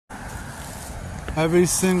every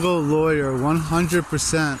single lawyer,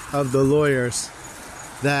 100% of the lawyers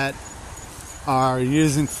that are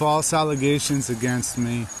using false allegations against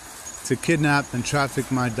me to kidnap and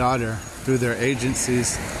traffic my daughter through their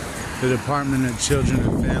agencies, the Department of Children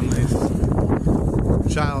and Families,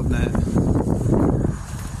 ChildNet,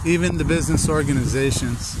 even the business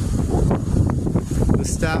organizations, the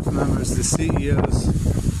staff members, the CEOs,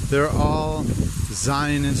 they're all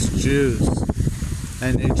Zionist Jews,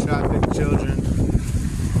 and they traffic children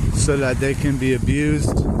so that they can be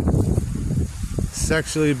abused,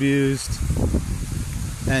 sexually abused,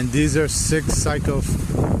 and these are sick psychopathic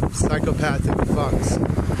fucks.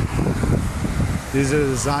 These are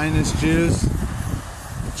the Zionist Jews.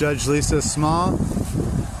 Judge Lisa Small,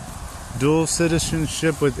 dual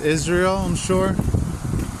citizenship with Israel, I'm sure.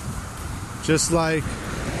 Just like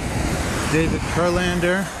David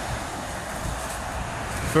Kurlander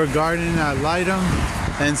for gardening ad litem,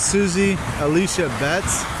 and Susie Alicia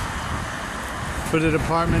Betts for the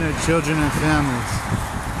Department of Children and Families.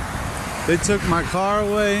 They took my car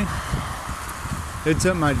away. They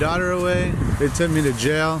took my daughter away. They took me to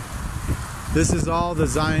jail. This is all the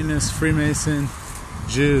Zionist Freemason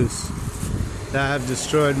Jews that have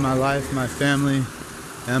destroyed my life, my family,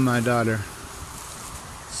 and my daughter.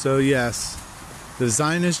 So yes, the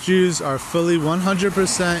Zionist Jews are fully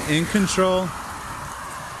 100% in control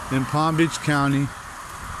in Palm Beach County.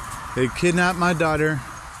 They kidnapped my daughter.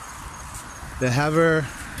 They have her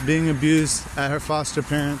being abused at her foster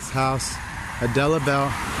parents' house, Adela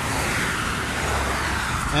Bell.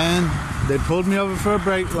 And they pulled me over for a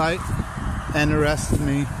brake light and arrested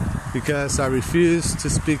me because I refused to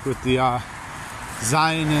speak with the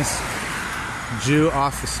Zionist Jew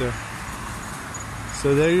officer.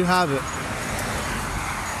 So there you have it.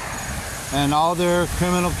 And all their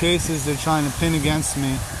criminal cases they're trying to pin against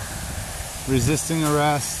me, resisting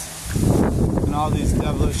arrest, and all these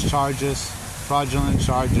devilish charges, fraudulent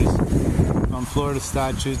charges from Florida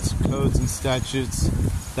statutes, codes, and statutes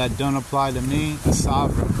that don't apply to me, a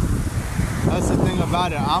sovereign. That's the thing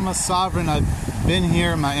about it. I'm a sovereign. I've been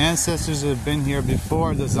here. My ancestors have been here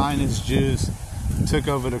before the Zionist Jews took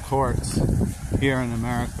over the courts here in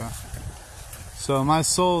America. So my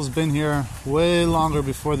soul's been here way longer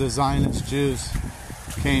before the Zionist Jews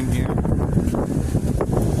came here.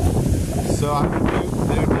 So I rebuke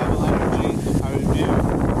their devil energy. I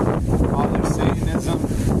rebuke all their Satanism.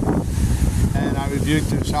 And I rebuke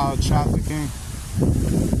their child trafficking.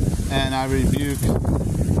 And I rebuke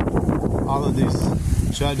all of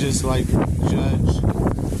these judges like Judge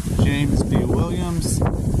James B. Williams,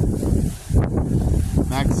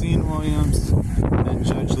 Maxine Williams, and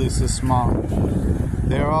Judge Lisa Small.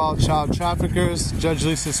 They're all child traffickers. Judge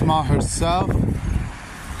Lisa Small herself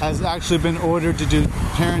has actually been ordered to do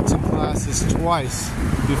parenting classes twice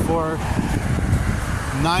before,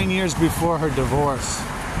 9 years before her divorce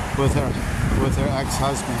with her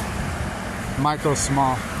ex-husband, Michael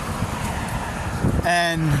Small.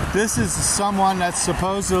 And this is someone that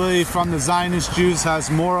supposedly from the Zionist Jews has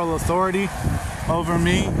moral authority over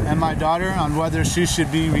me and my daughter on whether she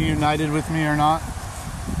should be reunited with me or not.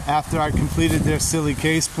 After I completed their silly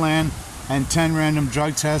case plan and 10 random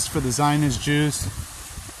drug tests for the Zionist Jews,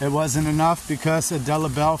 it wasn't enough because Adela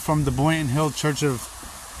Bell from the Boynton Hill Church of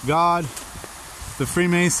God, the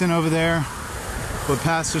Freemason over there, with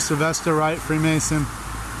Pastor Sylvester Wright, Freemason,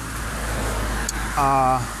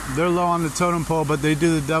 they're low on the totem pole, but they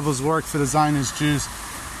do the devil's work for the Zionist Jews.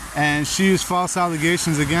 And she used false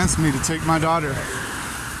allegations against me to take my daughter.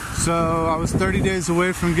 So I was 30 days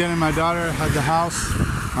away from getting my daughter, had the house,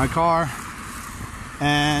 my car,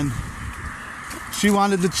 and she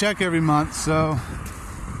wanted the check every month, so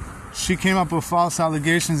she came up with false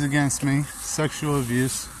allegations against me, sexual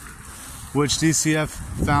abuse, which DCF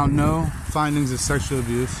found no findings of sexual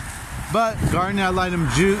abuse. But Garden Ad Litem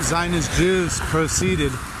Zionist Jews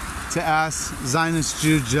proceeded to ask Zionist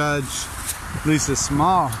Jew Judge Lisa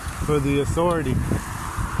Small for the authority,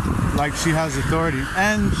 like she has authority.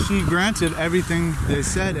 And she granted everything they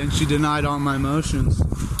said, and she denied all my motions.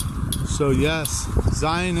 So yes,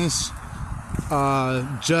 Zionist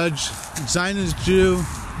Jew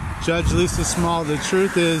Judge Lisa Small, the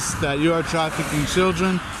truth is that you are trafficking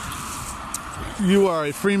children. You are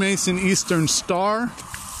a Freemason Eastern Star,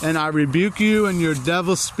 and I rebuke you and your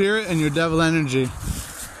devil spirit and your devil energy.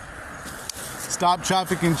 Stop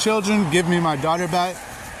trafficking children. Give me my daughter back.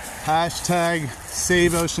 Hashtag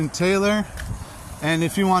Save Ocean Taylor. And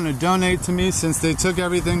if you want to donate to me, since they took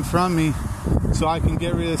everything from me, so I can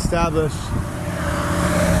get reestablished,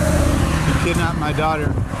 to kidnap my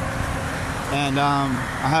daughter. And I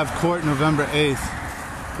have court November 8th.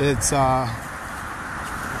 It's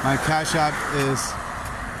My Cash App is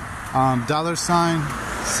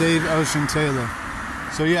 $Save Ocean Taylor.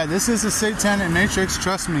 So yeah, this is a satanic matrix.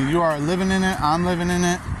 Trust me, you are living in it. I'm living in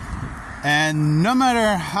it. And no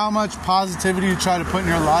matter how much positivity you try to put in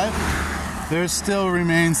your life, there still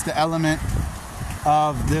remains the element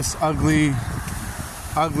of this ugly,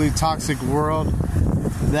 toxic world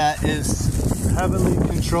that is heavily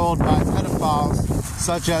controlled by pedophiles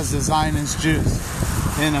such as the Zionist Jews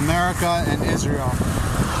in America and Israel.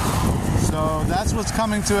 So that's what's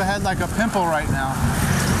coming to a head like a pimple right now.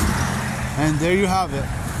 And there you have it,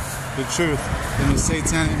 the truth in the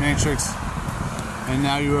satanic matrix. And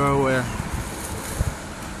now you are aware.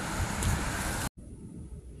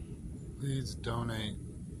 Please donate.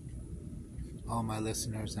 All my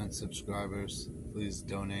listeners and subscribers, please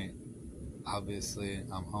donate. Obviously,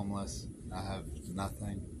 I'm homeless. I have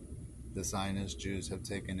nothing. The Zionist Jews have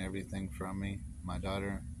taken everything from me. My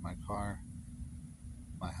daughter, my car,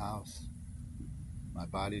 my house, my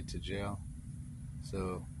body to jail.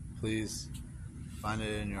 So please find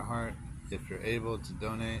it in your heart. If you're able to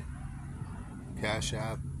donate, Cash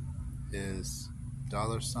App is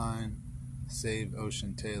 $Save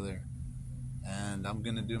Ocean Taylor. And I'm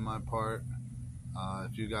going to do my part.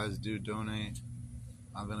 If you guys do donate,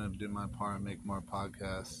 I'm going to do my part, make more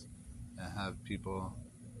podcasts, and have people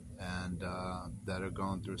that are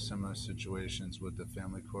going through similar situations with the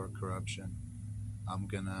family court corruption. I'm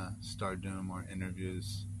going to start doing more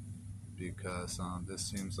interviews because this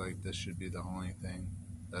seems like this should be the only thing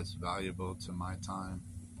that's valuable to my time.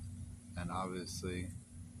 And obviously,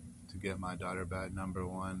 to get my daughter back, number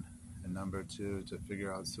one, and number two, to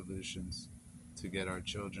figure out solutions to get our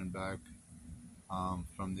children back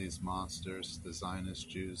from these monsters, the Zionist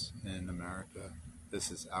Jews in America.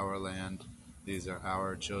 This is our land. These are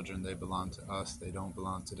our children. They belong to us. They don't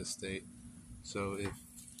belong to the state. So if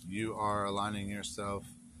you are aligning yourself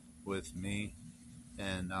with me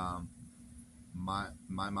and my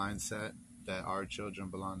mindset that our children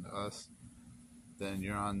belong to us, then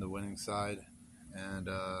you're on the winning side. And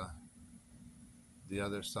the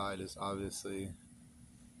other side is obviously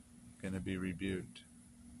going to be rebuked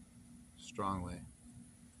strongly.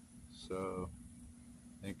 So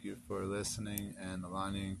thank you for listening and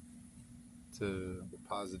aligning to the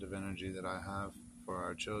positive energy that I have for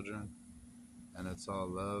our children. And it's all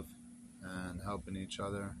love and helping each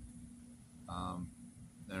other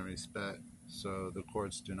and respect. So the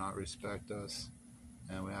courts do not respect us,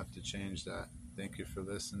 and we have to change that. Thank you for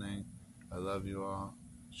listening. I love you all.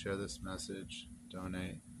 Share this message,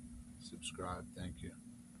 donate, subscribe. Thank you.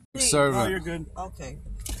 Servant. Oh, you're good. Okay.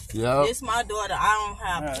 Yep. This my daughter. I don't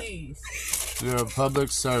have keys. You're a public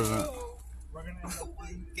servant.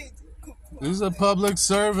 He's a public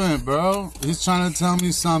servant, bro. He's trying to tell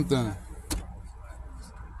me something.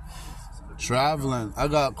 Traveling. I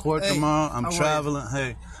got court tomorrow. I'm traveling.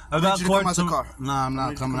 Hey, I got court tomorrow. Nah, I'm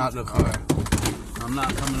not coming out the car. I'm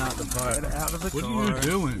not coming out the car. Get out of the car. What are you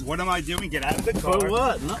doing? What am I doing? Get out of the car. For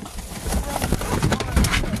what? No.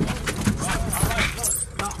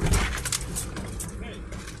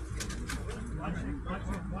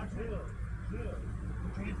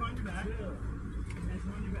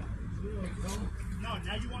 No,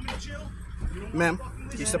 now you want me to chill? Ma'am,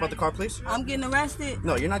 can you step out the car, please? I'm getting arrested.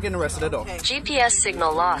 No, you're not getting arrested at all. Okay. GPS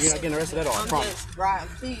signal lost. You're not getting arrested at all, I I'm promise. just riding,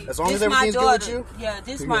 please. As long This as everything's my good with daughter. you? Yeah,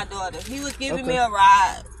 this You're my good. daughter. He was giving Okay. me a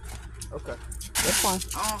ride. Okay, that's fine.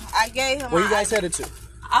 I gave him. Where you guys headed to?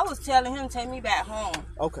 I was telling him to take me back home.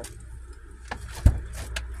 Okay.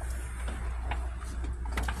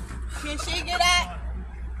 Can she get out?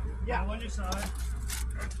 Yeah. On your side. I'm going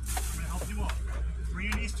to help you up. Bring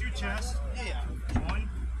your knees to your chest. Yeah. One.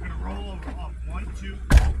 We're going to roll over. Up. 1, 2.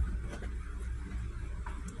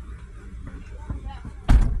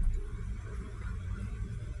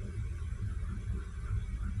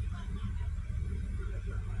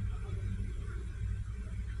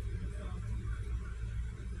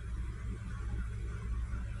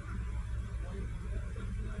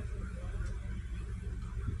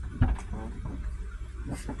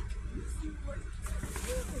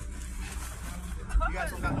 You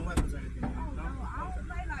guys don't got no weapons or anything? No? I don't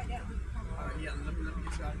play like that. All right, yeah, let me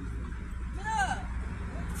get you out of these.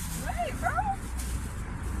 Wait, bro.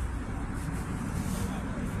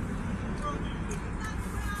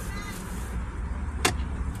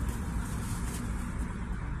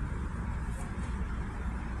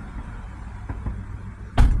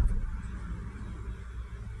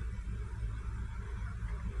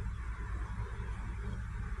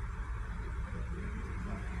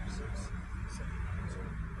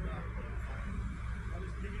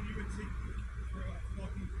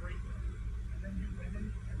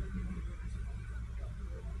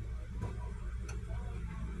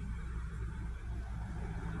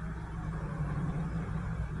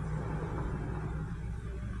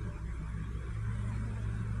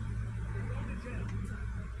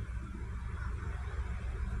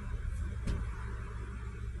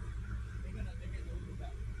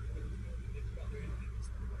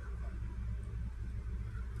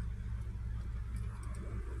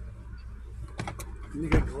 You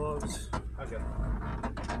get gloves. Okay.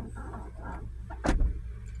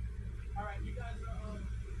 Alright, you guys are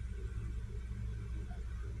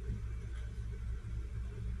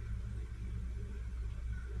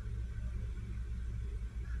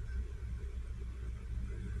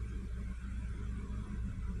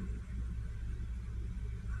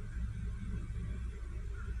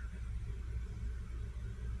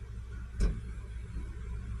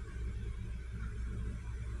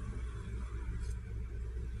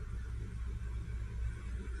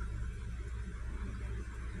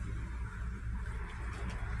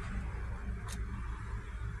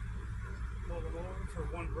Pull them over for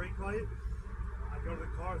one brake light. I go to the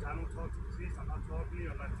cars. I don't talk to the police. I'm not talking to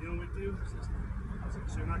you. I'm not dealing with you. I was like,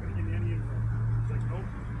 so you're not going to give me any info. He's like, nope.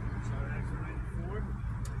 So I asked him 94.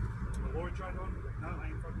 The lawyer tried on me. He's like, no,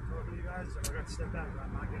 I ain't fucking talking to you guys. So I got to step back.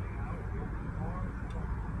 I'm not getting out. I opened the car.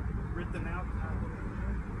 Ripped them out.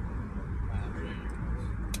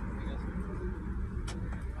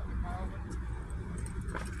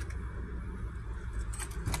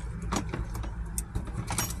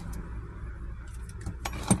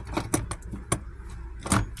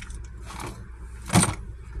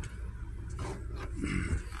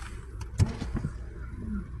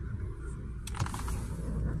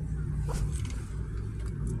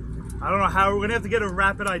 I don't know how we're gonna have to get a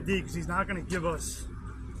rapid ID because he's not gonna give us.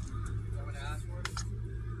 someone to ask for it?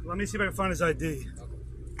 Let me see if I can find his ID.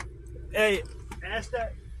 Hey, ask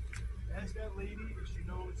that lady if she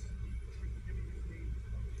knows. If she can give me his name.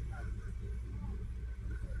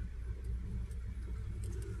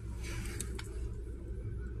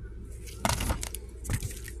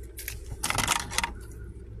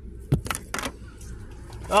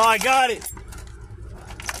 Oh, I got it.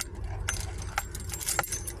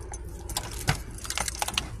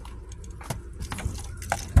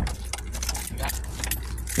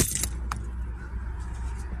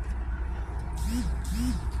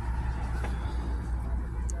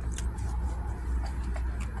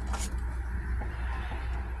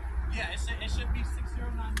 Yeah, it should be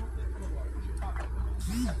 609 North Boulevard. What you talking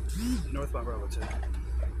about? Northbound Railroad, too.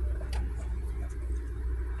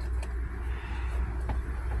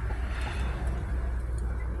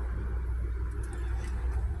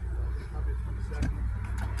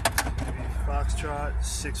 Foxtrot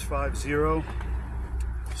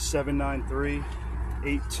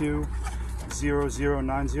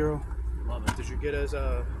 650-793-820090. Love it. Did you get a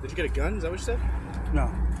gun? Is that what you said? No.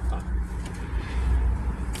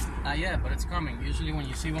 Not yet, but it's coming. Usually when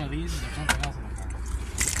you see one of these, there's something else in the car.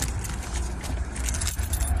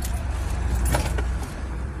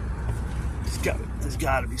 There's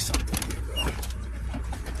got to be something here, bro.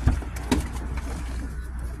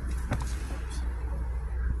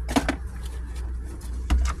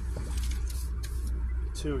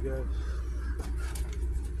 Two guys.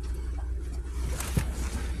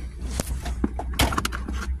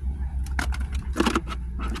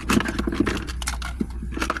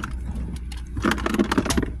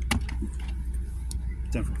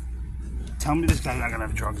 Tell me this guy's not gonna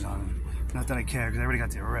have drugs on him. Not that I care, because I already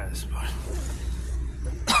got the arrest, but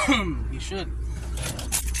You should.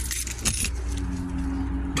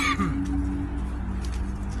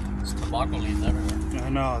 There's tobacco leaves everywhere. I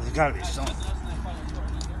know, there's gotta be something.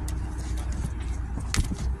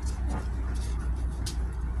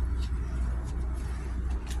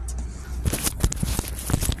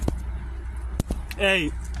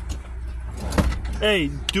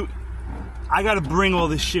 Hey, dude, I gotta bring all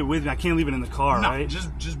this shit with me. I can't leave it in the car, No, right?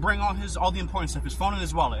 just bring all the important stuff. His phone and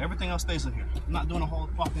his wallet. Everything else stays in here. I'm not doing a whole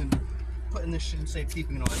fucking putting this shit in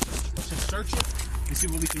safekeeping and all that stuff. Let's just search it and see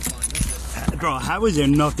what we can find. That's it. Bro, how is there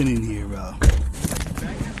nothing in here, bro?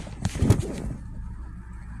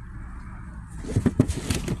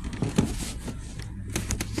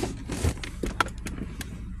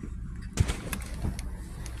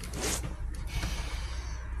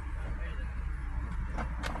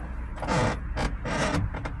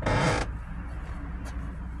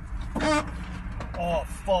 Oh,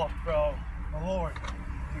 fuck, bro. My lord.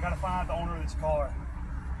 We gotta find out the owner of this car.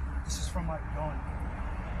 This is from my gun.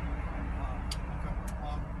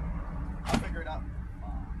 I'll figure it out.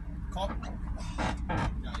 Call. Yeah,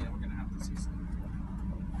 we're gonna have to see something.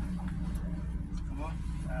 Come on.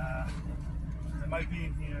 It might be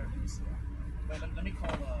in here. Let me call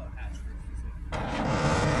Hatch first.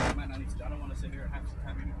 I might not need to. I don't want to sit here and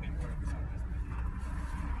have you do paperwork.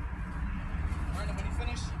 Alright, when you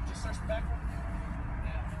finish, just search the back one.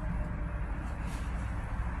 Yeah.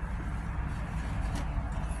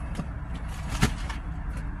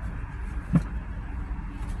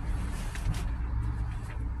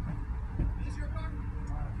 Is this your car?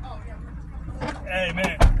 Oh, yeah. Hey,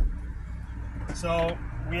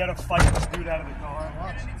 to fight this dude out of the car.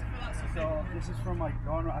 So this is from like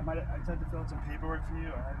going. I just had to fill out some paperwork for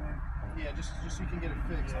you. Yeah, just so you can get it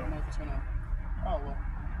fixed. I don't know if it's gonna. Oh well.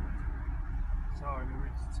 Sorry,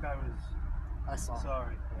 this guy was. I saw.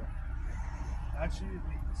 Sorry. Actually,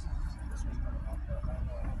 this one's kind of off. I don't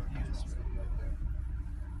know how to use this right there.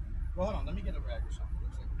 Well, hold on. Let me get a rag or something. Let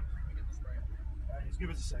me get this rag. Just give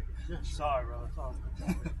us a second. Yeah. Sorry, bro. That's all.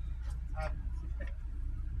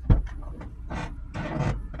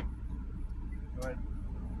 Go ahead.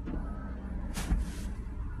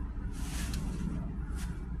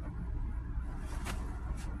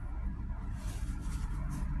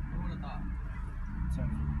 Who would have thought? 10.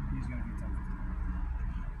 He's gonna be 10.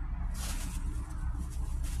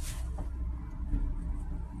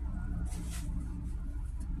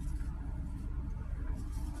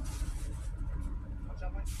 What's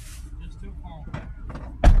up, Mike? Just too far.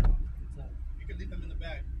 You can leave them in the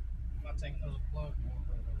bag. I'm not taking those. Plug.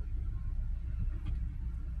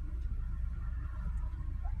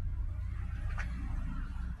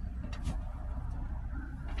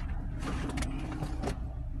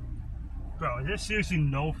 Bro, is there seriously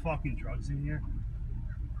no fucking drugs in here?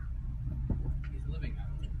 He's living out.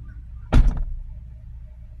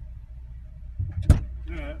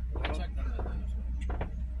 Alright. I checked on the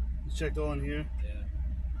You checked all in here? Yeah.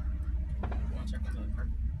 You want to check on the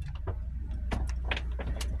carton?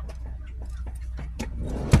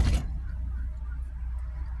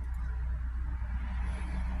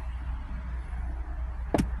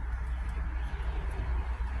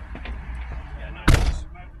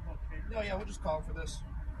 No, yeah, we'll just call for this.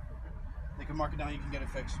 They can mark it down. You can get it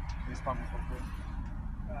fixed. These problems go through.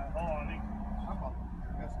 Hold on, No problem.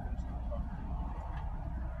 You guys can finish the problem.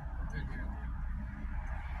 Good, good.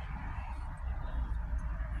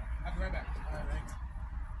 I'll be right back. All right, thanks.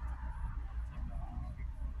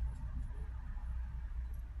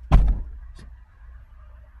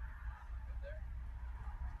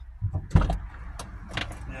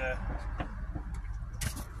 Yeah.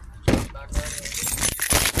 Back right.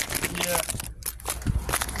 Yeah.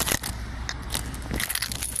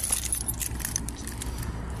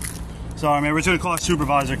 Sorry, man. We're just gonna call a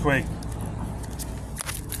supervisor quick. Is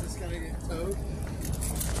this gonna get towed?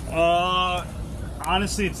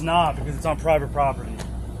 Honestly, it's not because it's on private property.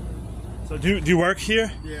 So, do you work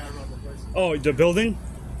here? Yeah, I run the place. Oh, the building?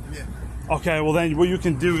 Yeah. Okay. Well, then what you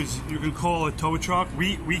can do is you can call a tow truck.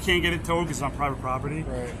 We can't get it towed because it's on private property.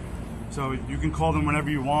 Right. So you can call them whenever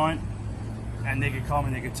you want, and they can come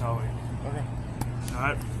and they can tow it. Okay. All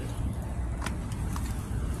right.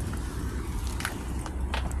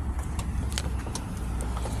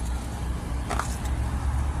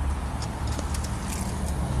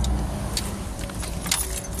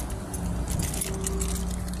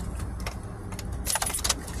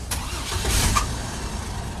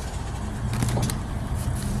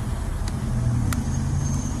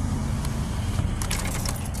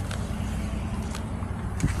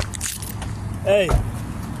 Hey. SKK,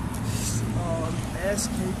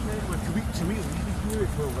 can we leave it here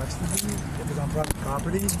if we're arresting him? If it's on private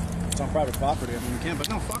property? It's on private property. I mean, we can, but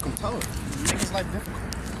no, fuck them. Tow it. Make his life difficult.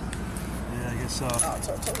 Yeah, I guess so. Oh,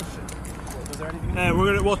 tow the shit. Well, is there anything? Hey,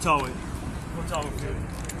 we'll tow it. We'll tow it, dude.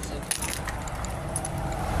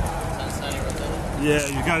 Yeah,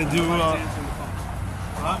 you gotta do what?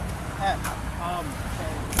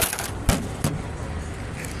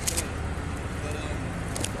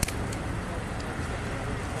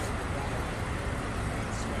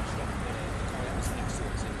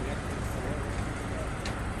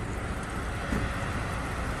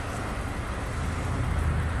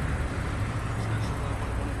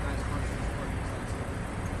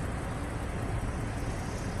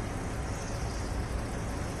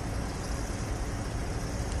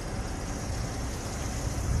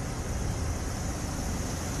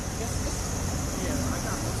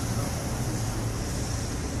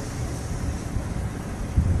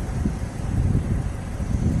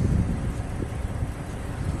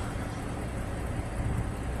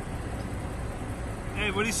 Hey,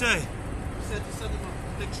 what'd he say? He said to send him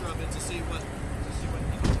a picture of it to see what.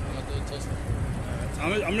 I'll do a test.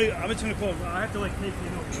 I'm just gonna call. I have to like take you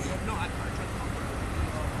know. No, I tried to call.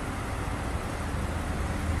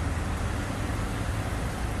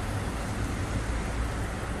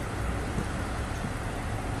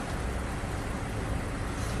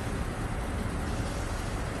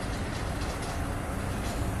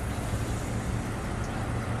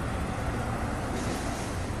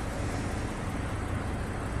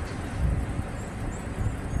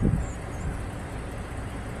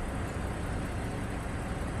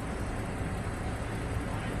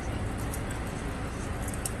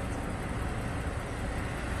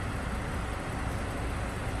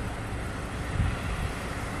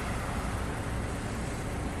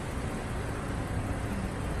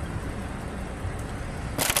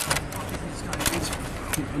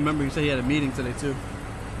 remember, he said he had a meeting today too.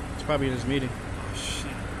 It's probably in his meeting. Oh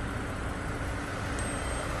shit.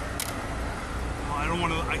 Well, I don't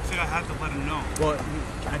want to. I think I have to let him know. Well,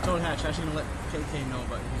 I told Hatch. Hatch gonna let KK know,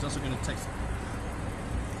 but he's also gonna text.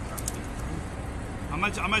 I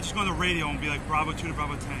might just go on the radio and be like Bravo 2 to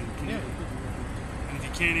Bravo 10. Can you? And if you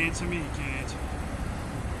can't answer me, you can't answer.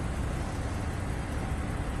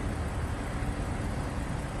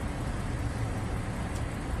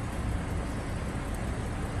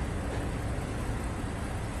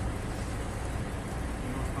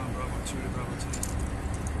 Northbound Bravo 2 to Bravo 10.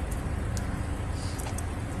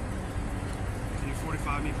 Can you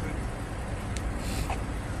 45 me quick?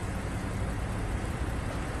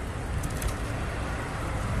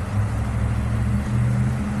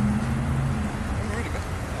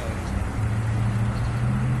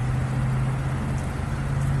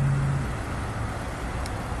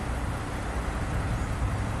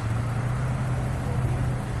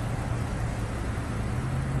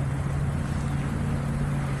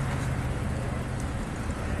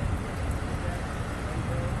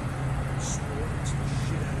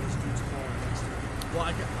 Well,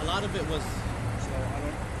 a lot of it was. So I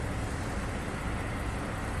don't.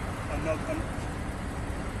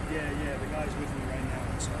 Yeah, the guy's with me right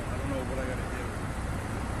now, so I don't know what I gotta do.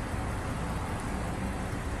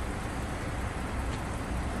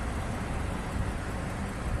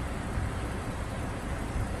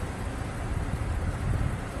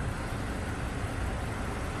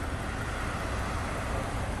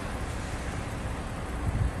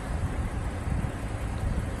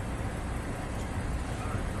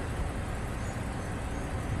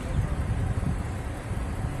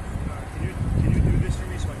 Can you do this for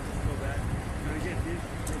me so I can just go back? I'm gonna get his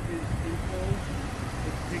info,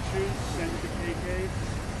 the pictures, send it to KK,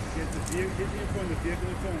 get the info and the vehicle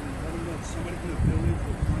info, and let him know that somebody from the village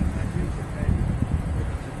will contact you. It's okay.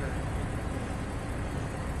 It's okay.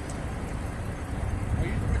 Are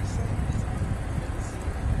you registered?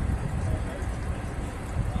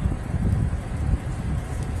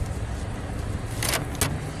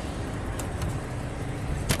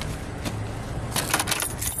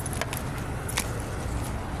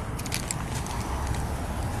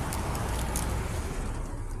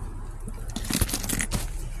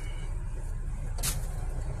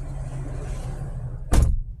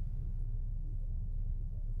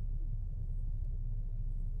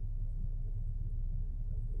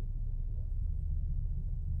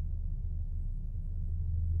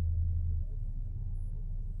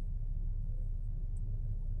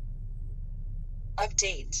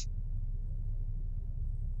 Update.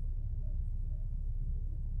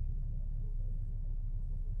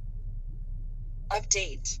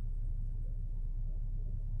 Update.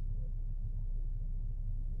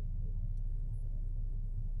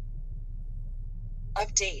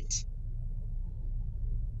 Update.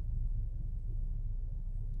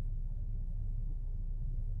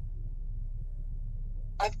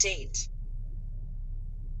 Update.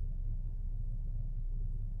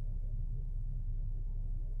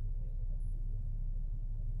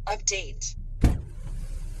 Update.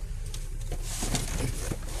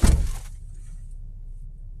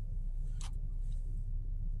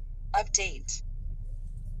 Update.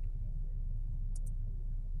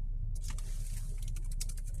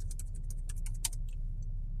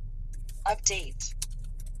 Update.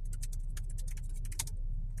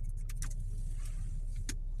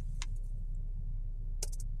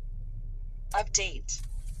 Update.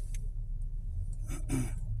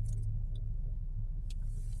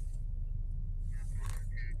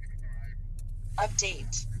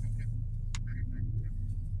 Update.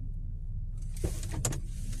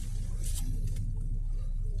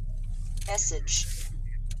 Message.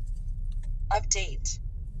 Update.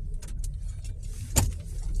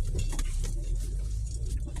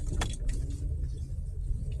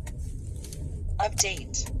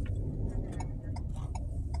 Update.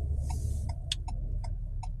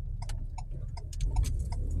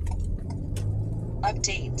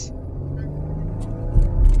 Update.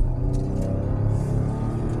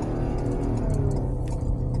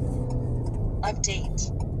 Update.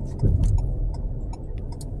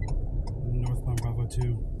 Northbound Bravo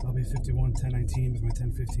 2. I'll be 51 1019 with my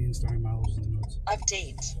 1015 starting mileage in the notes.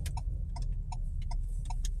 Update.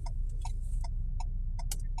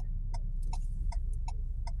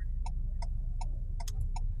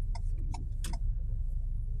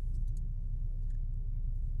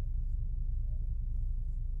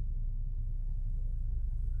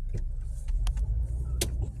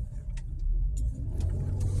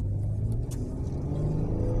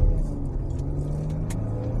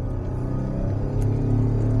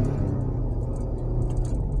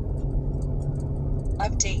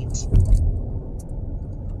 Update.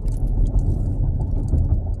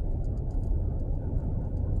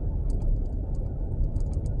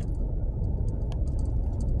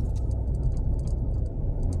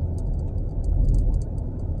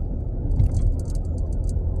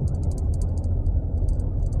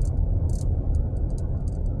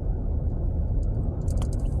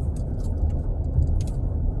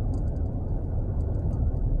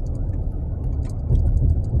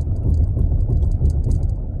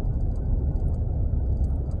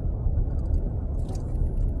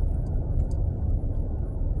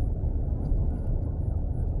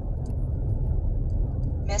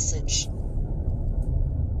 Message.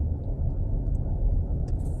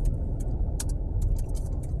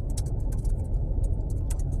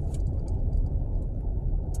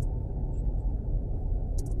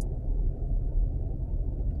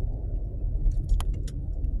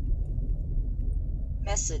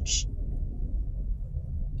 Message.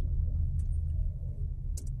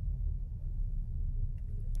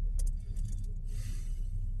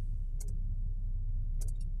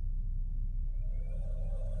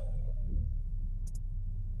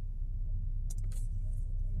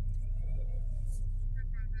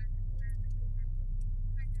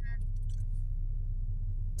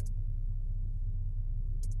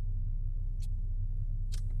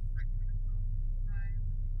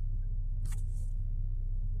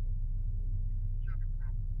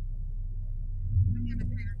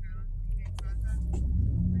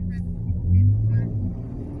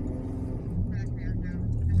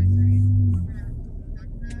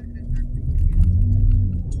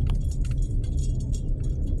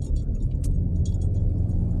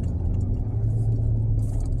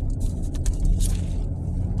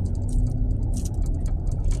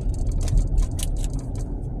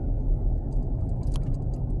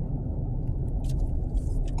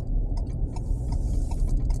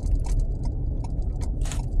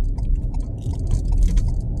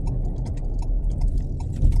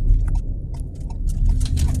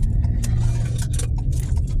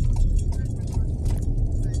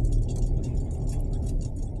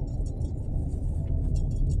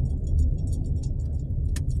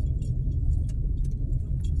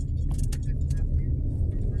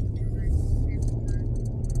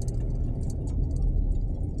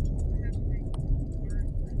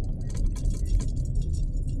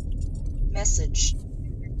 Message.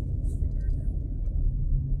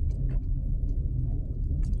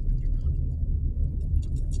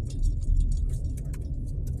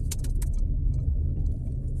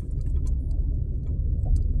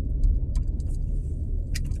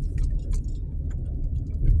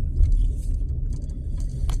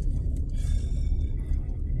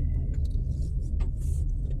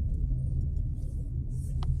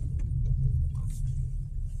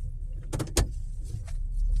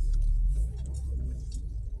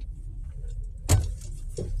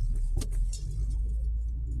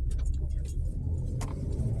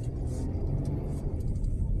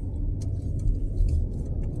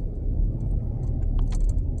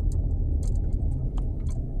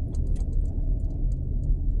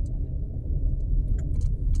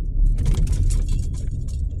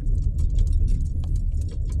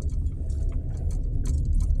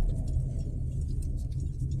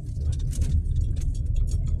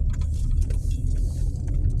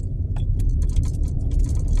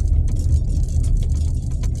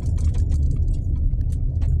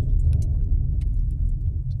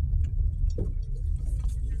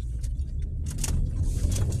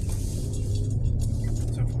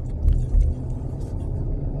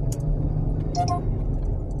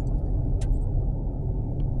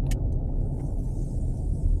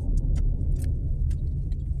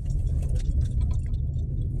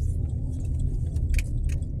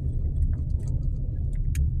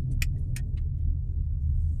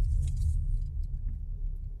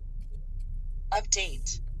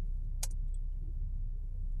 Update.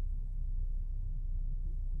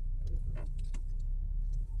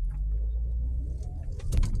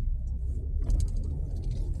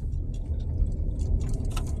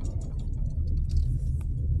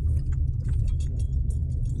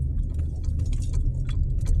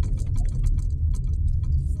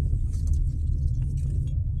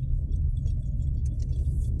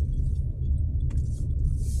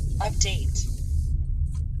 Update.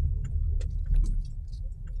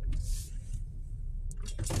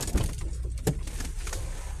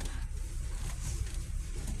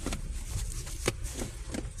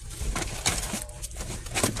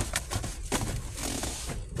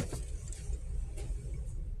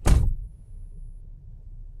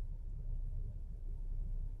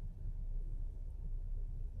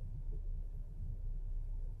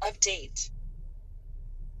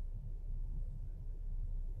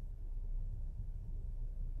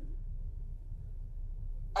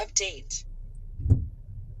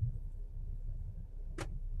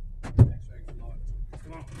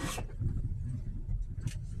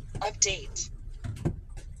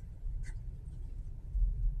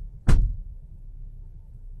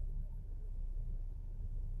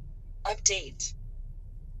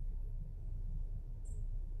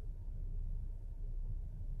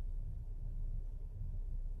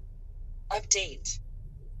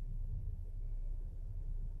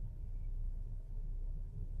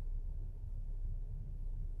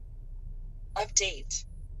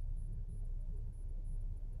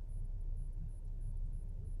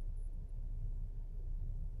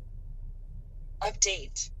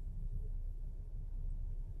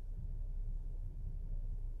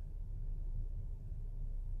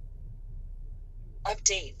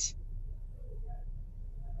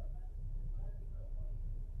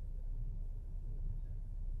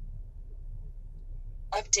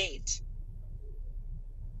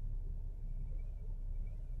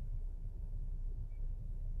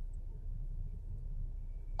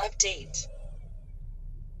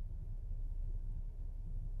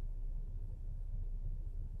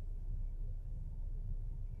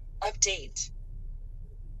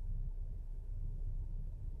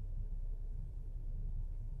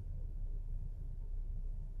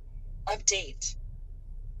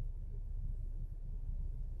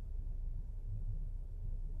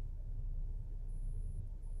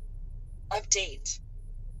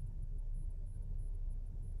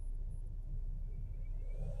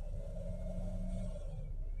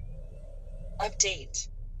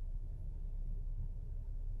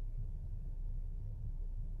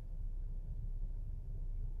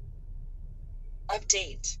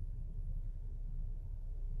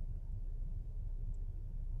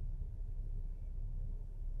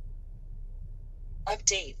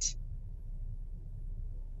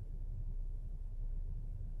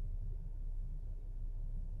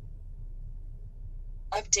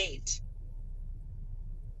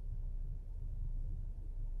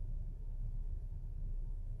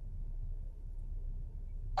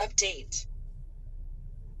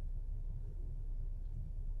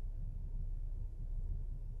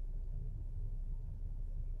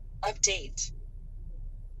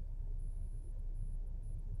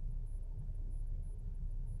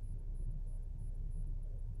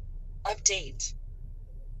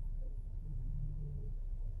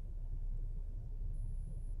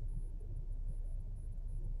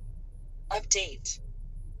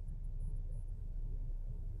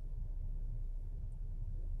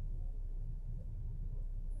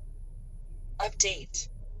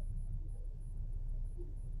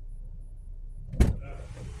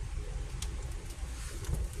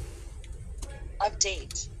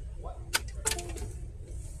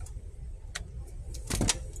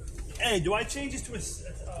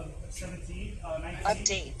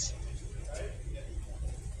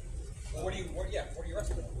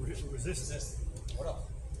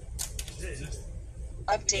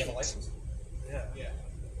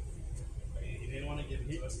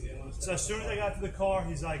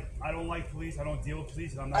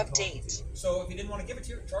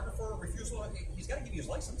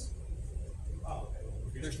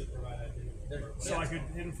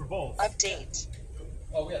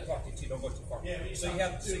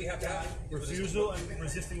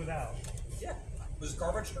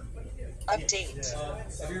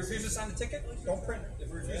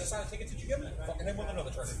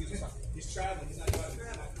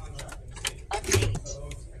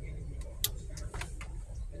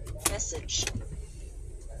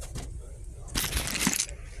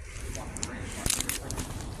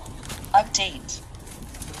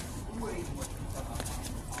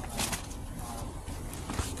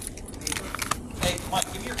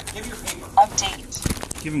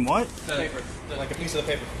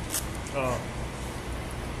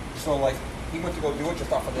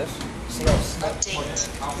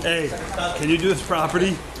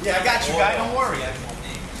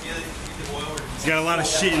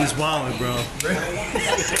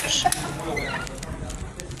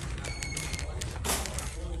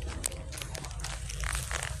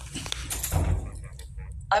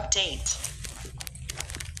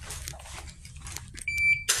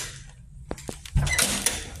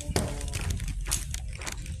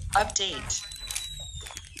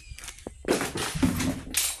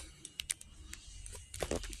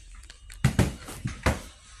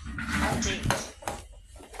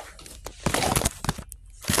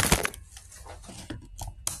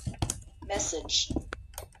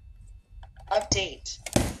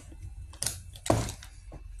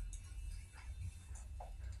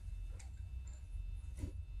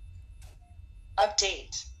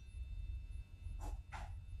 Update.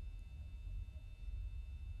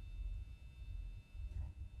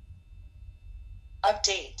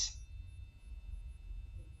 Update.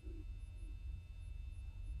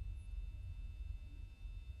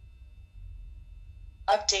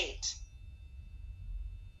 Update.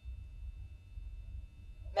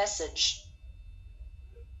 Message.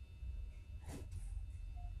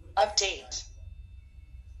 Update.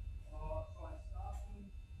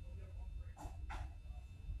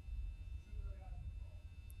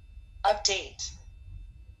 Update.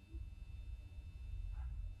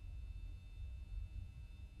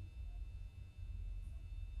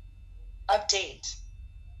 Update.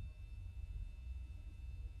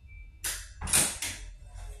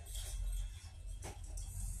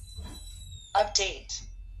 Update.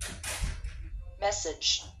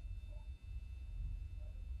 Message.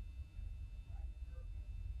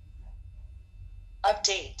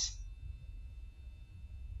 Update.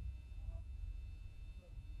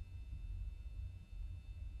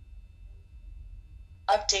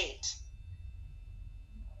 Update.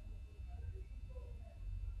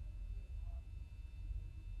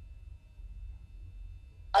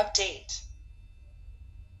 Update.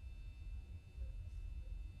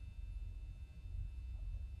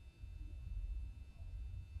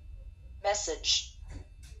 Message.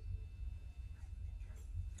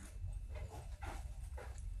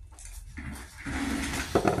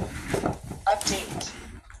 Update.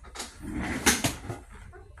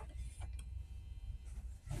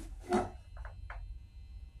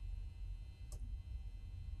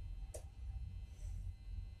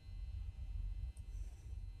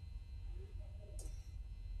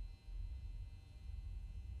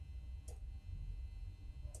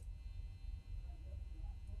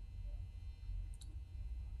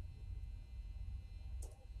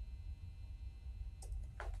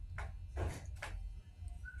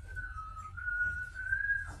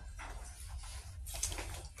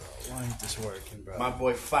 Why ain't this working, bro? My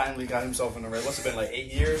boy finally got himself in the red. What's it been, like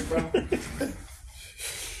 8 years, bro?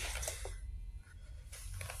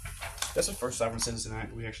 That's the first sovereign citizen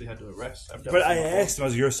we actually had to arrest. But I asked him, I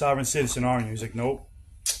was like, you're a sovereign citizen, aren't you? He's like, nope.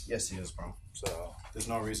 Yes, he is, bro. So, There's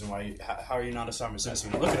no reason why. How are you not a sovereign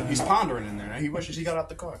citizen? Look at him. He's pondering in there. He wishes he got out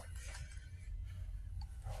the car.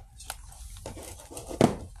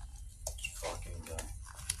 Fucking guy.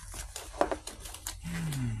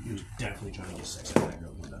 He was definitely trying to get sex out of that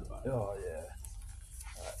girl. No doubt about it. oh yeah.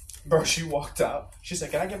 Bro, she walked out. She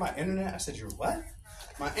said, "Can I get my internet?" I said, "You're what?"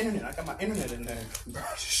 My internet. I got my internet in there. Bro,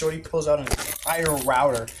 Shorty pulls out an entire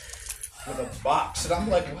router with a box, and I'm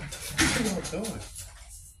like, "What the fuck are y'all doing?"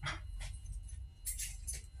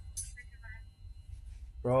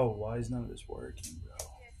 Bro, why is none of this working, bro?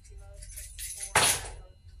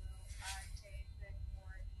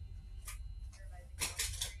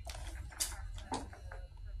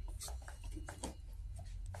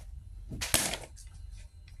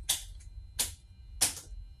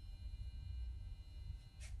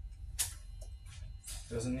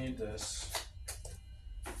 Doesn't need this.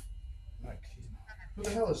 Who the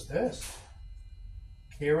hell is this?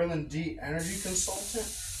 Carolyn D. Energy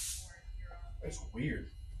Consultant? That's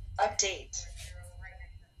weird. Update.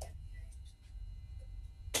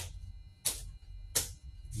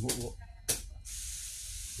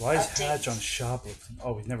 Why is Update. Hatch on shoplifting?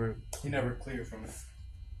 Oh, he never. He never cleared from it.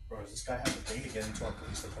 Bro, does this guy have a thing to get into our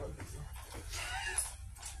police department?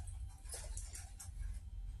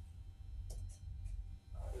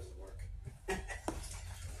 Oh, it doesn't work.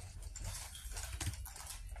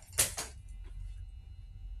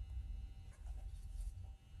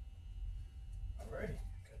 Alrighty.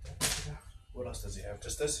 Got that figured out. What else does he have?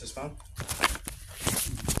 Just this? His phone?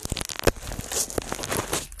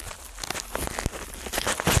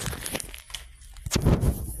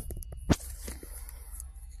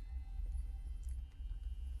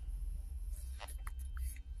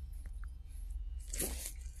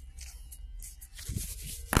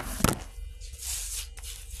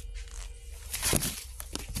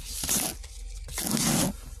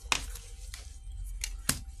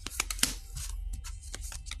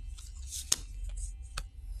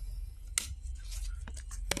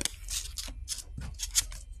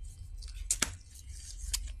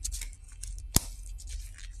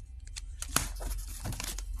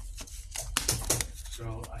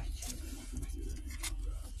 So I can't.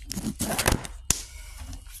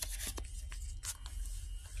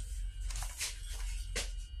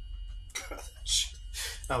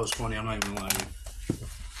 That was funny. I'm not even lying.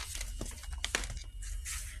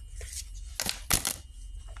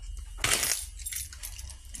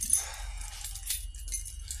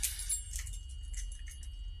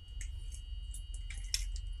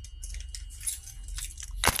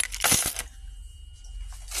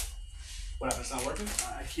 It's not working?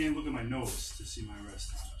 I can't look at my nose to see my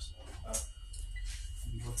arrest time. So.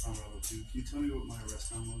 What's on Bravo 2? Can you tell me what my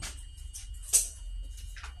arrest time was?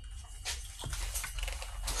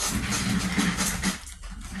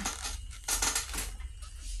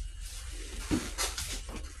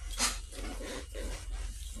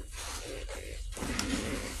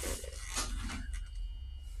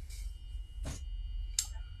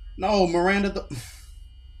 No, Miranda. The...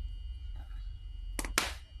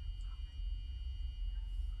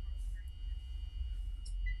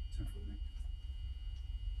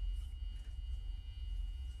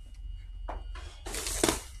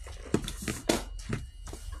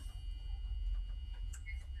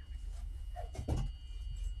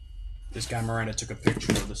 This guy Miranda took a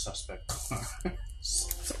picture of the suspect.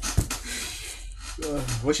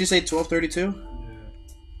 What'd she say? 12:32.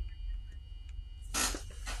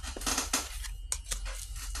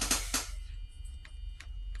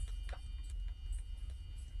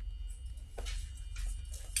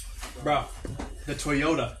 Bro, the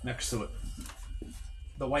Toyota next to it.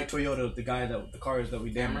 The white Toyota, the cars that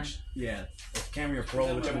we damaged. Yeah, Camry or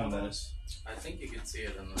Corolla, whichever one that is. I think you can see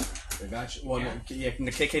it in the. I got you. Well, yeah,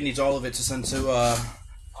 the KK needs all of it to send to.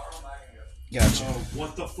 Gotcha. Oh,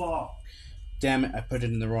 what the fuck? Damn it! I put it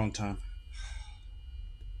in the wrong time.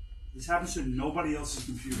 This happens to nobody else's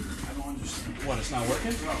computer. I don't understand. What? It's not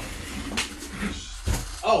working? Bro,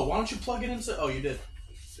 Oh, why don't you plug it into? Oh, you did.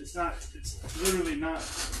 it's not. It's literally not.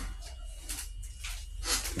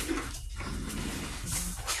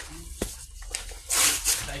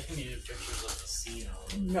 I can use pictures of the scene.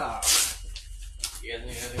 Nah. You guys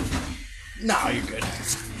need anything? Nah, you're good.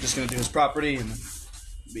 Just gonna do his property and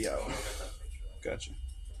be out. Gotcha.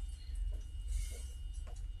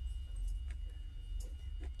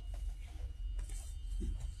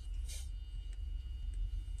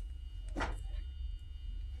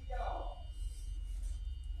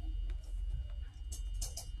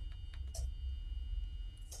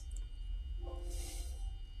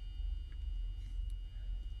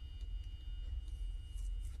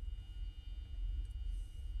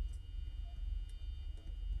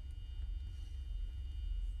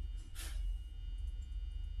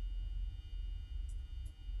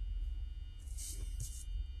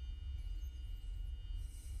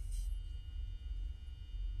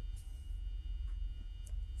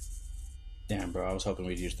 Damn, bro, I was hoping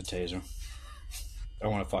we'd use the taser. I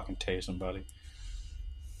want to fucking tase somebody.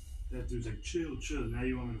 That dude's like, chill. Now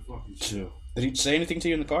you want me to fucking chill. Did he say anything to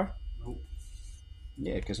you in the car? Nope.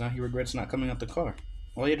 Yeah, because now he regrets not coming out the car.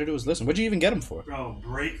 All you had to do was listen. What'd you even get him for? Bro,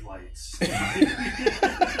 brake lights.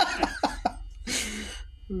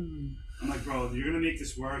 I'm like, bro, you're gonna make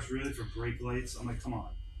this worse, really, for brake lights? I'm like, come on.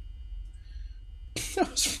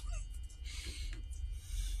 That was funny.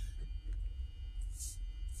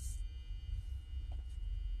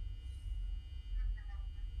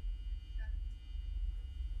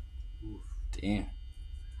 Oof. Damn.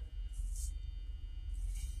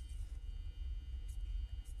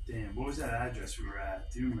 Damn, what was that address we were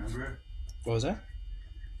at? Do you remember? What was that?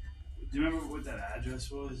 Do you remember what that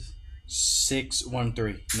address was?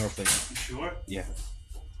 613 North Lake. You sure? Yeah.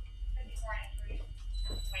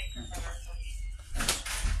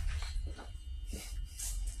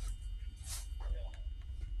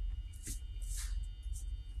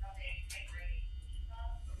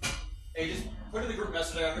 Hey, just put in the group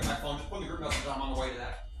message. I got my phone. Just put in the group message. I'm on the way to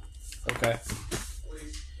that. Okay.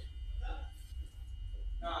 Please.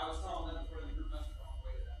 No, I was telling them to put in the group message. I'm on the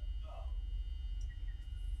way to that.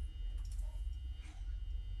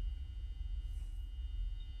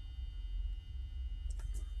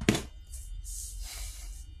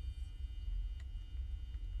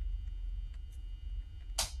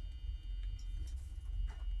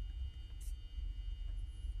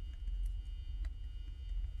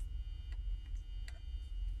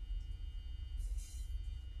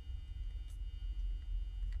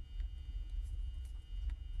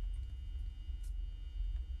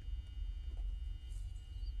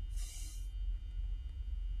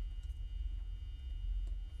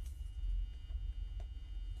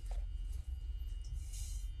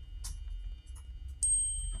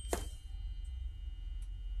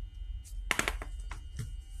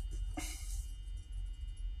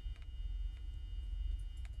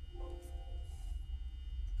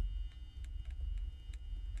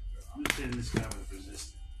 I'm just hitting this guy with a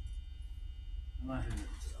resistor. I'm not hitting him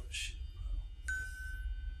with that other shit, bro.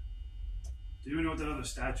 Do you even know what that other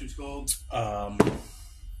statute's called?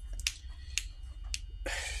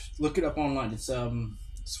 Look it up online. It's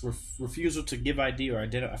refusal to give ID or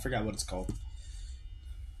identity. I forgot what it's called.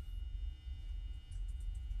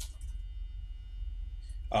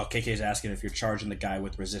 KK's asking if you're charging the guy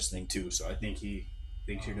with resisting too, so I think he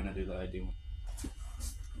thinks you're gonna do the ID one.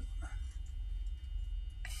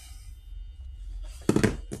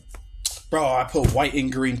 Bro, I put white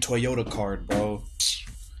and green Toyota card, bro.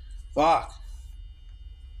 Fuck.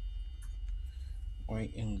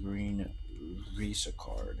 White and green Visa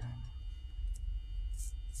card.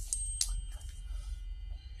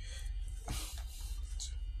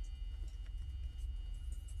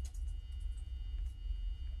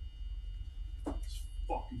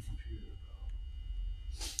 Fucking computer, bro.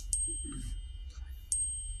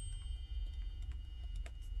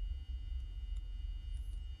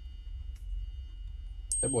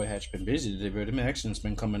 That boy Hatch been busy today, bro. Them accidents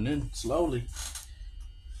been coming in slowly.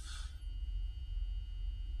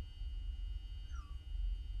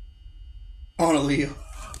 On a Leo.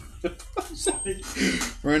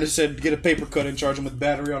 Miranda said get a paper cut and charge him with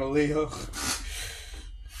battery on a Leo.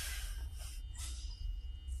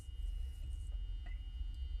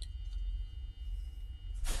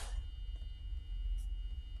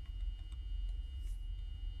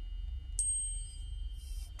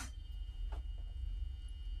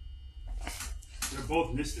 They're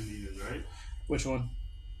both misdemeanors, right? Which one?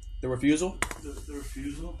 The refusal? The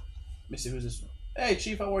refusal? Let me see who's this one. Hey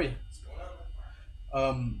Chief, how are you?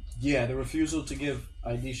 Yeah, the refusal to give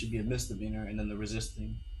ID should be a misdemeanor, and then the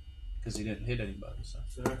resisting, because he didn't hit anybody. So.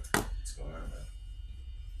 Sir? What's going on, man?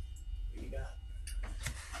 What you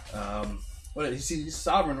got? What? He's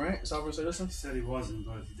sovereign, right? Sovereign citizen. He said he wasn't,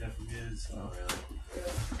 but he definitely is. Oh, really?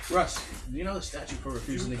 Russ, do you know the statute for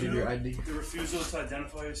refusing to give your ID? The refusal to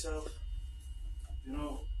identify yourself. You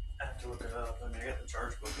know, I have to look it up. I mean, I got the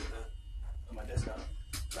charge book on my desktop.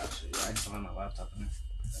 Actually, I just don't have my laptop in there.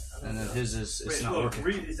 And then his is it's wait, not look,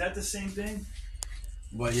 working. is that the same thing?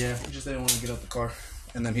 But yeah, he just didn't want to get out the car.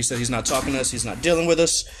 And then he said he's not talking to us, he's not dealing with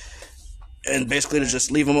us, and basically to just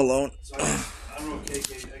leave him alone. So I don't know,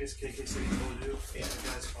 KK. I guess KK said he told you. Yeah, the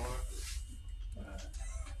guy's car.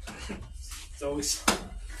 It's always.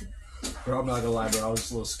 Bro, I'm not gonna lie, bro. I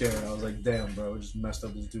was a little scared. I was like, damn, bro, we just messed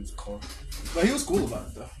up this dude's car. But he was cool about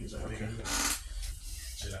it, though. He was like, okay.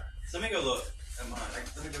 Let me go look at mine.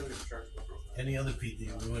 Let me go look at the charge book real quick. Any other PD,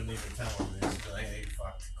 we wouldn't even tell him. They'd be like, hey,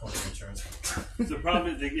 fuck, call the insurance company. The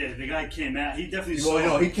problem is, the guy came out. He definitely Well, saw.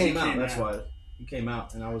 no, he came out. That's why he came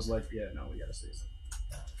out, and I was like, yeah, no, we gotta say something.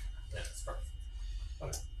 Yeah, it's perfect.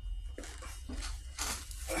 Okay.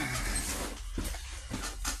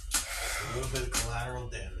 A little bit of collateral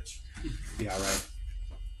damage. Yeah, right.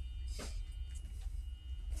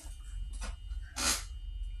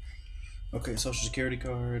 Okay, social security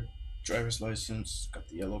card, driver's license, got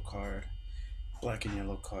the yellow card, black and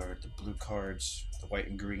yellow card, the blue cards, the white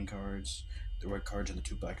and green cards, the red cards, and the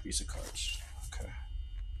 2 black Visa cards. Okay.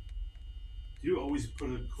 Do you always put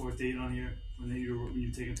a court date on here when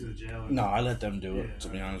you take him to the jail? No, I let them do it, Yeah, to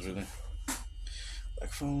be honest with you.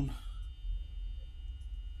 Black phone.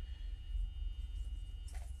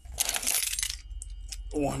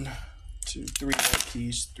 One, two, 3 white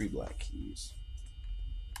keys, 3 black keys.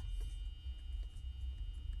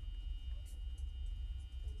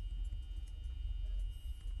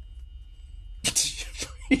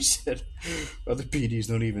 He said, other PDs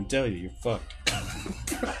don't even tell you, you're fucked.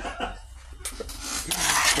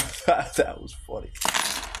 That was funny.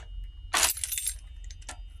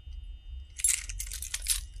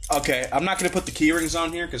 Okay, I'm not going to put the key rings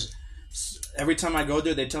on here because every time I go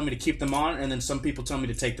there, they tell me to keep them on, and then some people tell me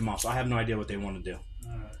to take them off, so I have no idea what they want to do.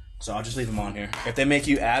 Alright. So I'll just leave them on here. If they make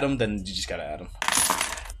you add them, then you just got to add them.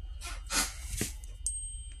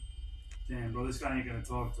 Damn, bro, this guy ain't gonna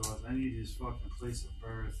talk to us. I need his fucking place of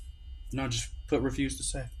birth. No, just put refuse to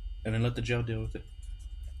say, and then let the jail deal with it.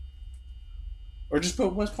 Or just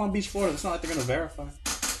put West Palm Beach, Florida. It's not like they're going to verify.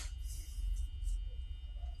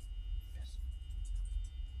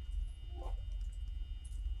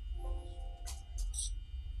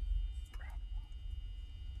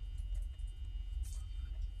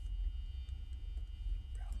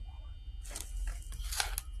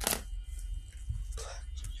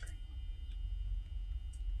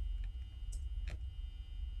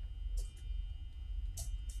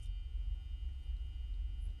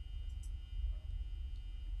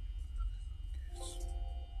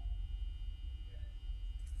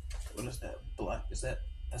 What is that? Black? Is that?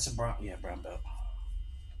 That's a brown. Yeah, brown belt.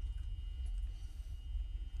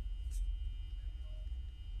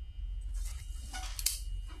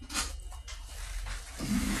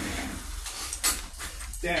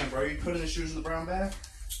 Damn, bro, you putting the shoes in the brown bag?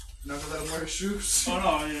 Not gonna let him wear his shoes? Oh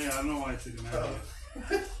no, yeah, I don't know why I took him out.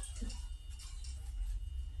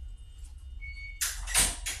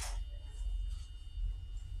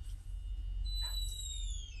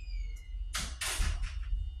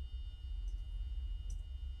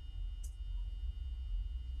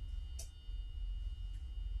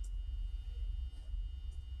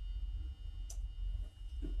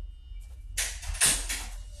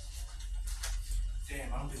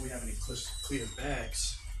 think we have any clear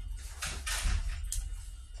bags.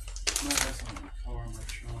 No, that's not my car, my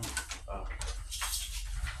trunk. Oh,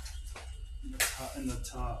 In the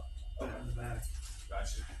top, in the back.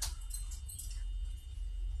 gotcha.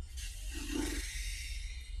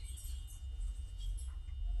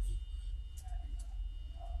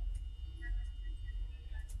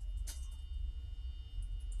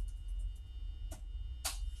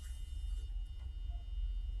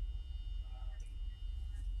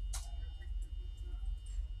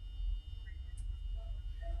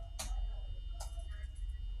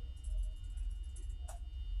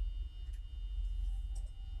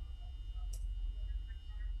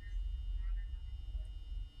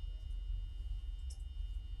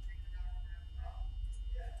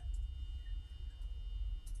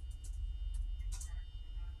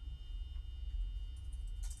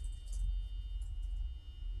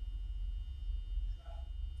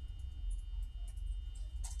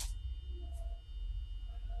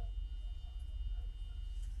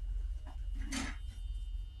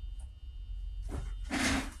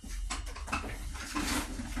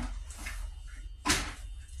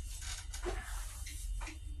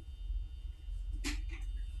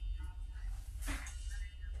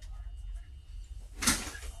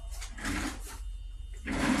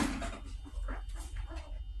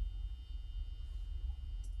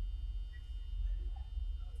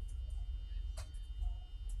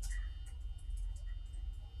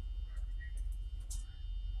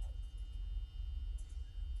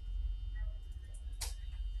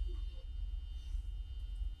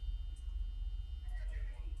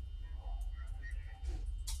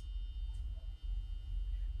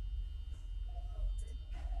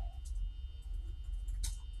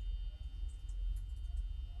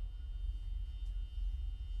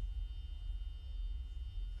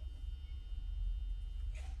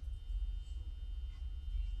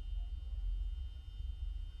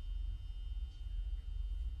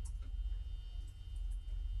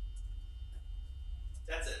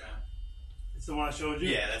 That's it, man. It's the one I showed you?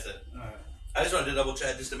 Yeah, that's it. Alright. I just wanted to double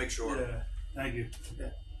check just to make sure. Yeah. Thank you.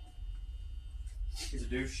 He's a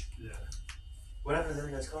douche. Yeah. What happened to the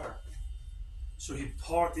other guy's car? So he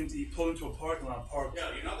pulled into a parking lot, parked. Yo,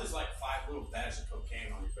 you know there's like 5 little bags of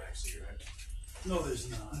cocaine on your back seat, right? No, there's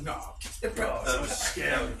not. No. Bro, that was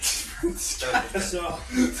scary. So,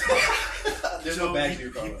 There's so no bags he, in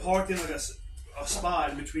your car. he parked in like a spot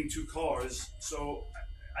in between two cars. So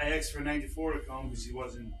I asked for 94 to come because he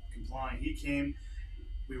wasn't complying. He came.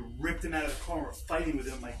 We ripped him out of the car. We were fighting with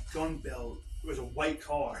him. My gun belt. It was a white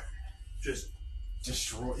car. Just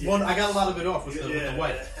Destroyed. Yeah. Well, I got a lot of it off with the Yeah.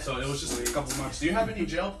 white, so it was just a couple months. Do you have any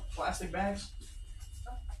jail plastic bags?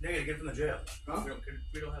 Yeah, you gotta get it from the jail. Huh?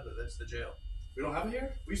 We don't have that. That's the jail. We don't have it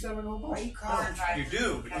here. We used to have it on Why boat. you causing trouble? You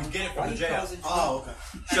do, but you get it Why from the you jail. causing trouble? Oh,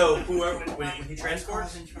 okay. So whoever, when he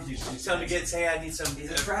transports, Causing trouble. you tell him to get. Say, I need some.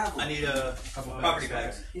 He's a travel. I need a Couple property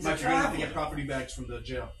bags. bags. He's Mike, a you're gonna have to traveler. get property bags from the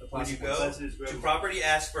jail. The When you plastic go ones. That's his to property,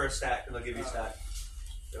 ask for a stack, and they'll give you a stack.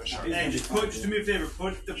 Hey, just do me a favor.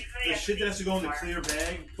 Put the shit that has to go in the clear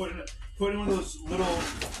bag. Put in one of those little.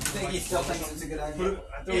 Think he still thinks it's a good Put idea? it,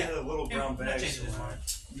 I thought we had a little brown Yeah, bag. changes his mind.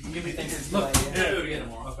 You can give me things it's a Look, good idea. yeah, do it again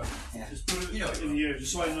tomorrow. Okay. Yeah. Just put it You know, in here,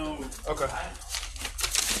 just so I know. Okay.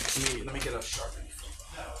 Let me get a Sharpie.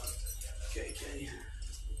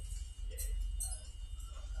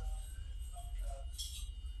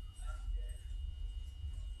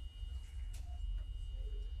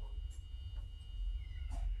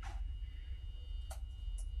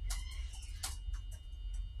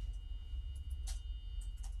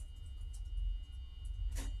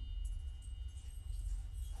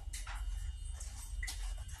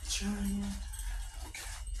 Okay.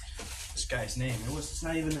 This guy's name. It's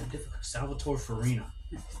not even that difficult. Salvatore Farina.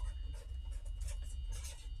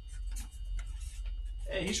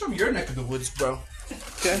 Hey, he's from your neck of the woods, bro.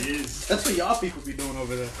 Okay. It is. That's what y'all people be doing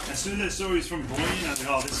over there. As soon as I saw he's from Boyne, I was like,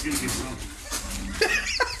 oh, this is gonna be something.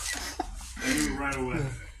 I knew right away.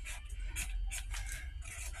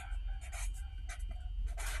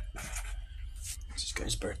 It's this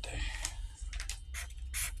guy's birthday.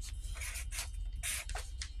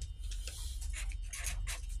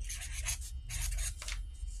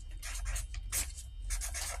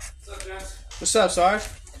 What's up, Jess? What's up, Sarge?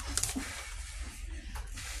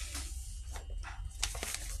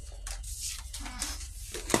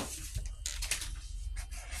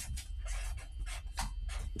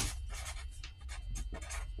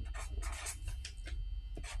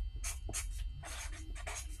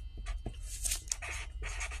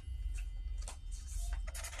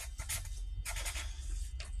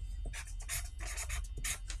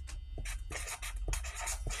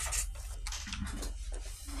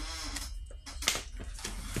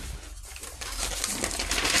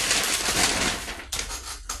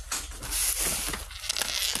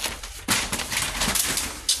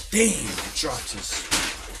 Damn, he dropped his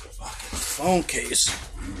fucking phone case.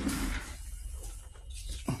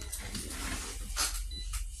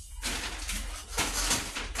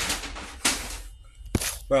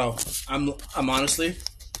 Bro, I'm honestly,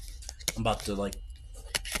 I'm about to like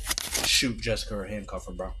shoot Jessica or handcuff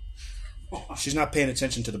her, bro. She's not paying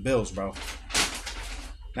attention to the bills, bro.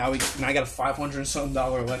 Now I got a $500 and something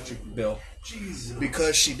electric bill. Jesus.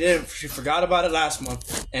 Because she forgot about it last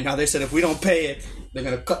month, and now they said if we don't pay it, they're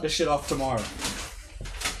gonna cut this shit off tomorrow.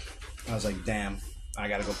 I was like, damn, I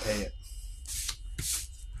gotta go pay it.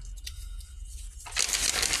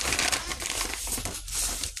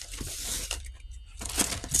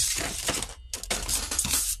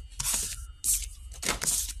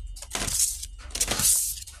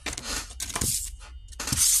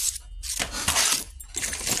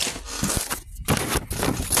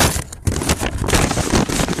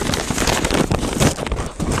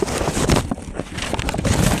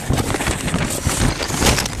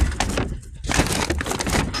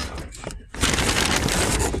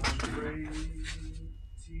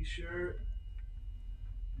 T-shirt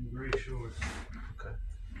and gray shorts. Okay.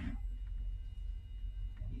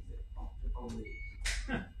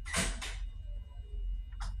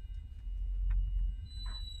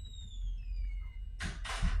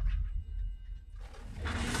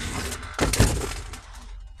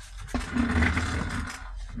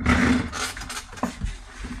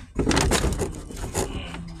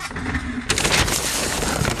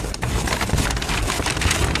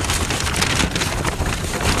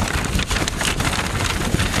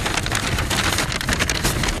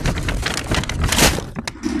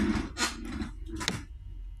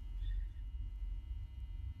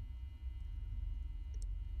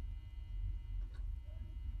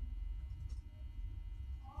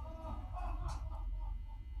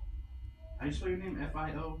 How you spell your name?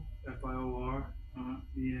 F-I-O? F-I-O-R.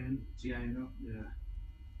 E-N. G-I-N-O? Yeah.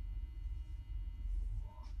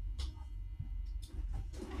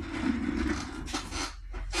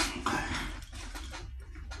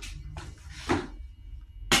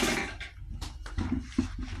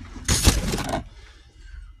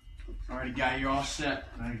 Alrighty, guy, you're all set.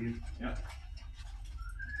 Thank you. Yep.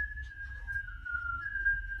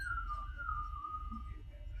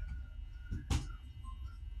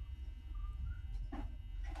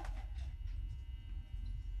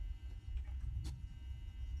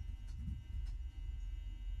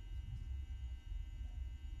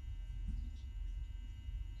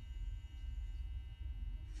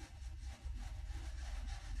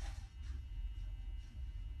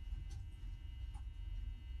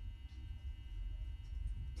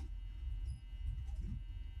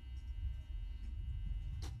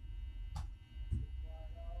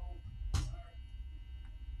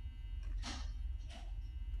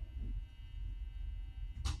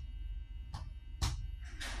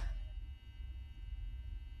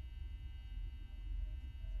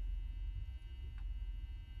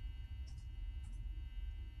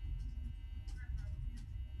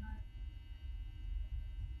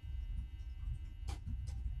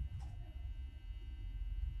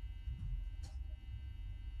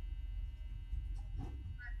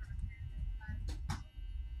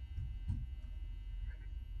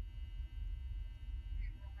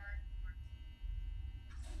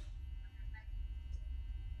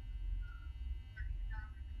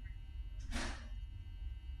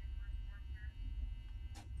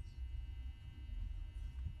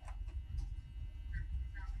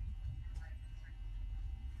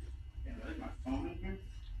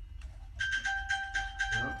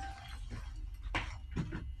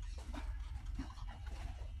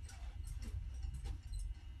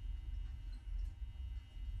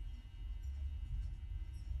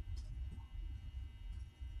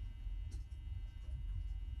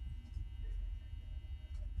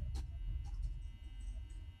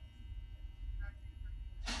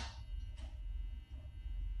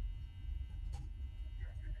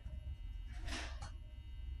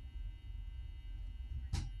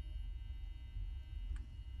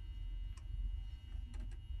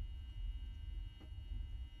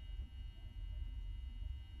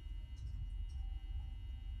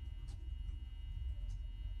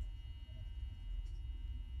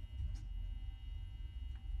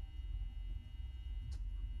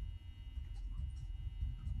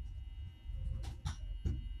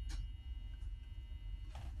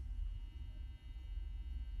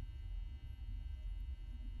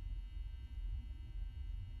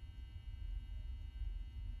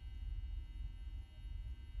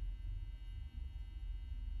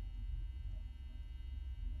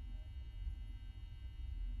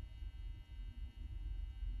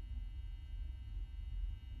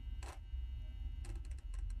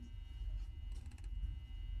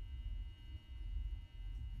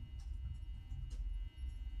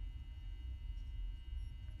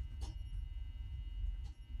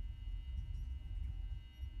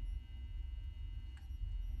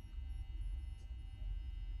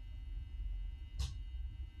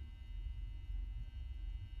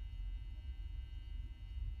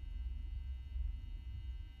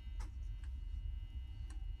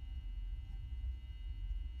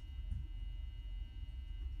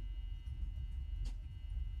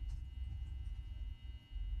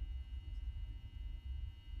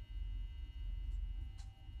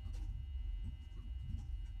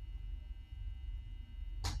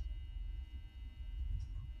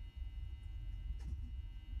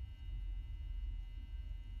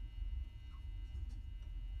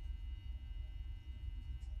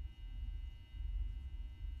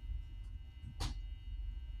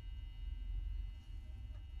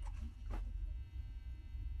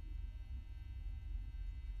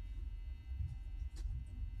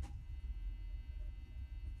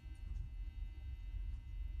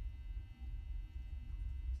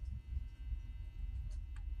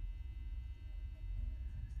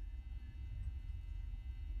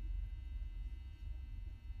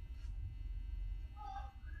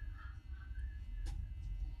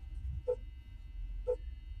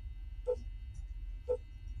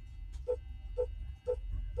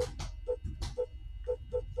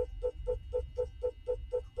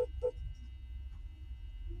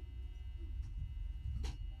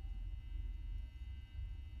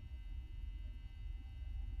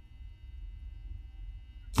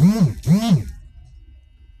 Bye.